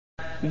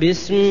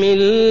بسم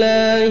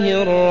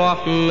الله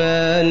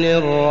الرحمن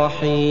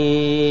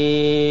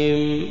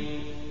الرحيم.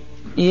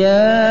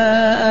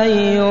 يا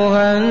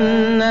أيها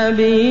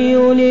النبي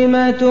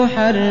لم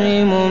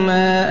تحرم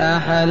ما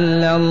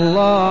أحل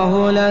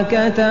الله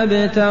لك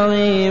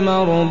تبتغي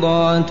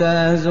مرضات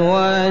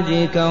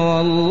أزواجك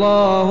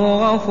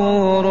والله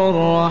غفور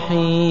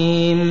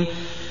رحيم.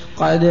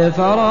 قد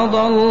فرض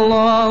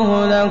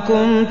الله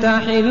لكم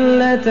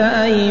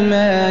تحلة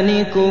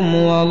أيمانكم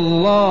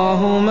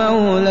والله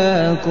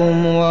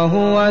مولاكم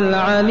وهو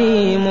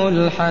العليم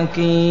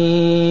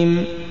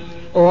الحكيم.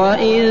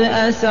 وإذ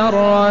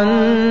أسر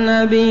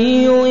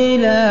النبي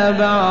إلى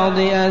بعض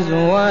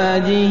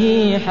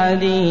أزواجه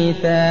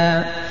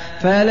حديثا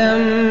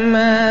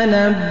فلما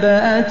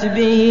نبأت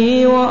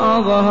به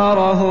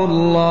وأظهره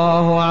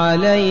الله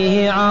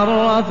عليه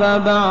عرف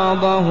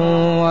بعضه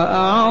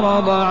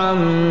وأعرض عن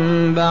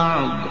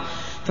بعض.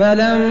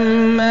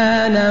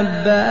 فلما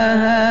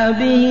نبأها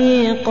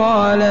به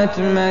قالت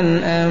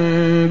من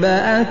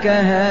أنبأك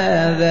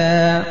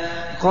هذا؟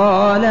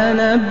 قال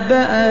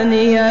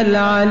نبأني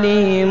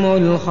العليم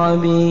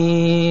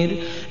الخبير.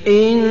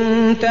 إن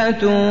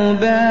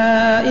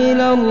تتوبا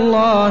إلى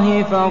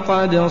الله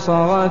فقد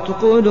صغت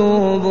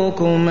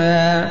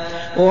قلوبكما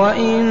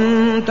وإن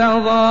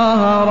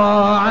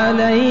تظاهرا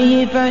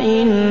عليه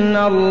فإن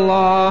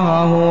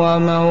الله هو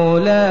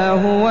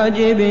مولاه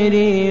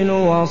وجبريل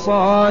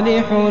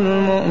وصالح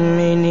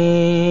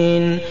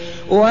المؤمنين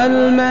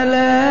والملائكة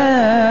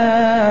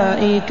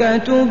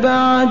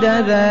بعد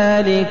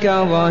ذلك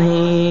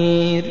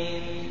ظهير.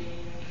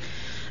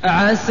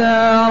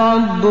 عسى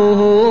ربه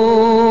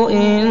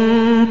إن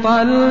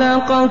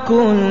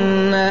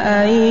طلقكن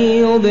أن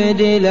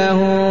يبدله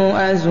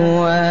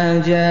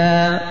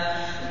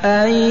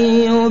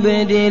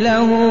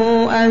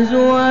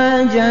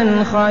أزواجا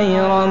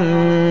خيرا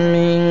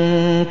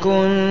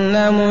منكن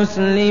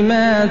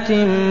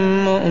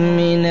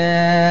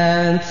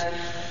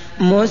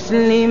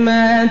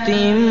مسلمات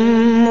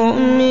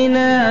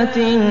مؤمنات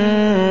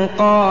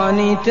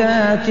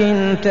قانتات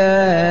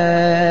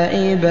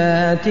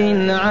تائبات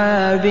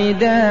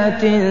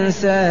عابدات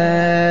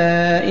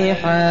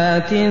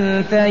سائحات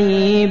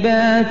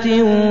ثيبات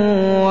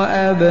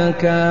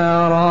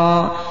وأبكارا.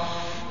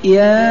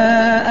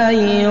 يا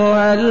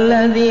أيها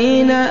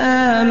الذين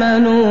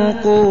آمنوا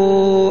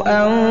قوا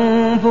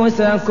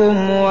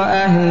أنفسكم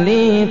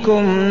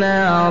وأهليكم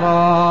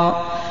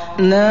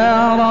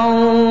نارا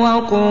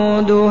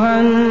وقودها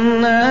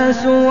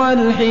الناس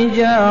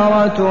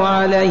والحجارة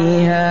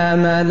عليها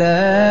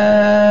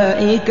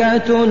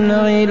ملائكة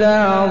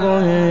غلاظ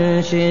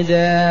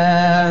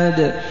شداد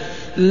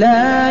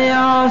لا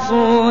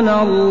يعصون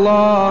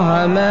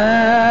الله ما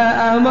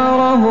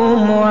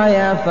أمرهم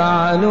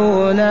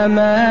ويفعلون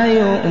ما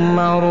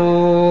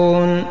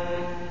يؤمرون.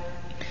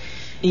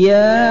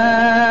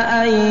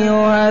 يا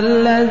أيها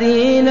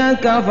الذين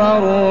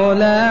كفروا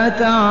لا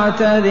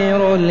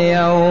تعتذروا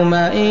اليوم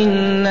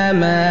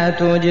إنما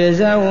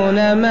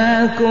تجزون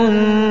ما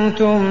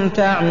كنتم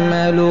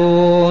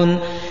تعملون.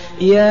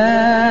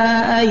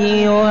 يا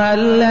أيها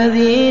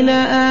الذين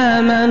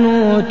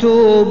آمنوا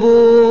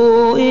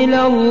توبوا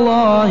إلى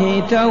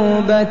الله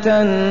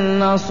توبة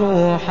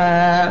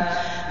نصوحا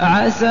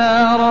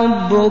عسى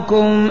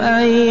ربكم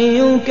أن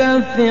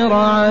يكفر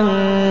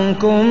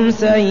عنكم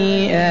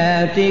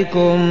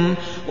سيئاتكم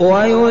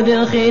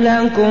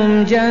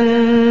ويدخلكم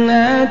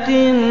جنات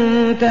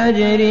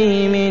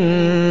تجري من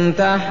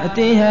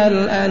تحتها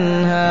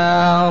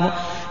الأنهار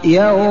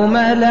يوم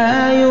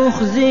لا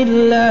يخزي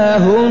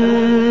الله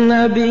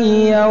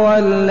النبي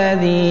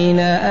والذين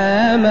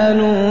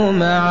آمنوا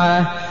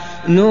معه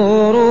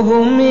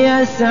نورهم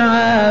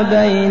يسعى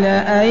بين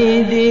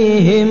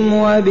أيديهم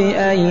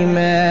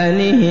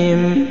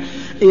وبأيمانهم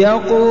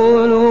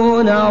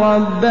يقولون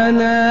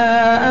ربنا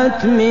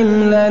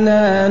أتمم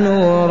لنا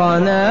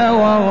نورنا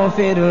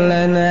واغفر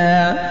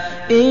لنا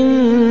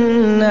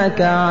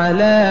إنك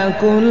على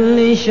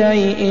كل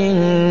شيء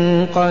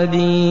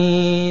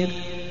قدير.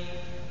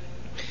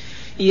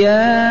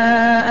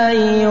 يا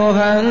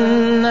أيها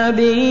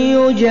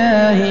النبي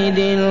جاهد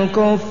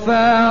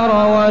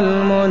الكفار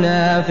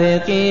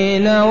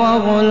والمنافقين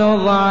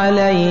واغلظ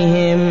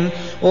عليهم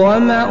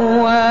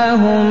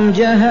ومأواهم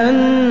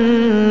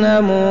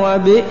جهنم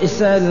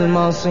وبئس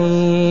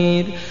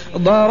المصير.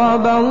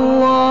 ضرب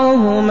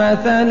الله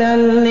مثلا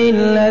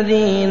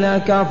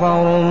للذين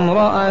كفروا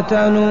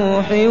امرأة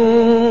نوح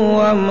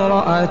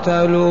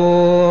وامرأة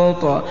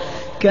لوط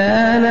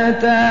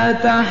كانتا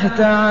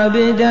تحت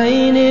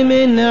عبدين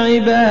من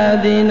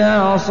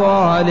عبادنا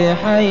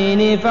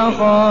صالحين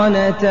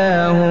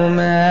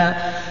فخانتاهما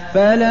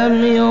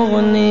فلم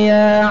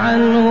يغنيا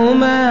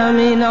عنهما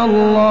من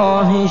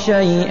الله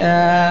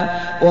شيئا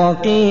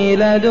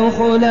وقيل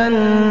ادخلا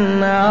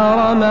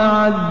النار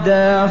مع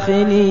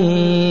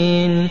الداخلين.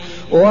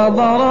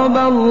 وضرب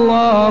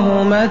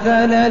الله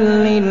مثلا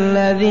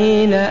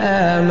للذين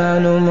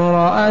آمنوا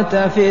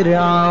امرأة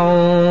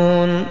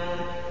فرعون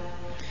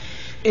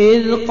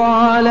إذ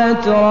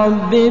قالت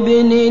رب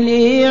ابن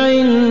لي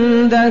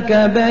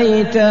عندك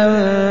بيتا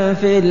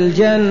في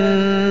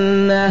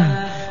الجنة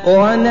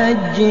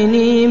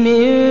ونجني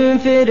من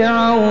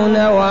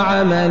فرعون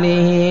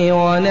وعمله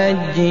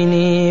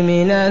ونجني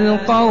من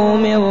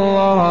القوم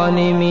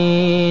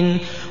الظالمين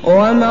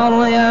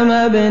ومريم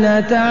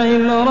ابنة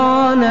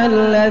عمران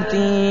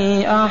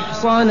التي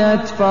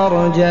أحصنت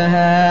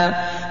فرجها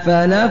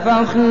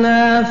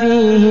فنفخنا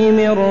فيه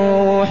من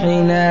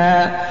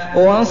روحنا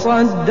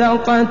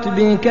وصدقت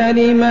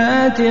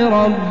بكلمات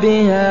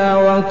ربها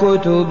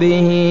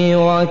وكتبه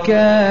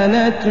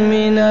وكانت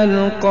من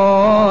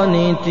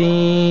القانتين.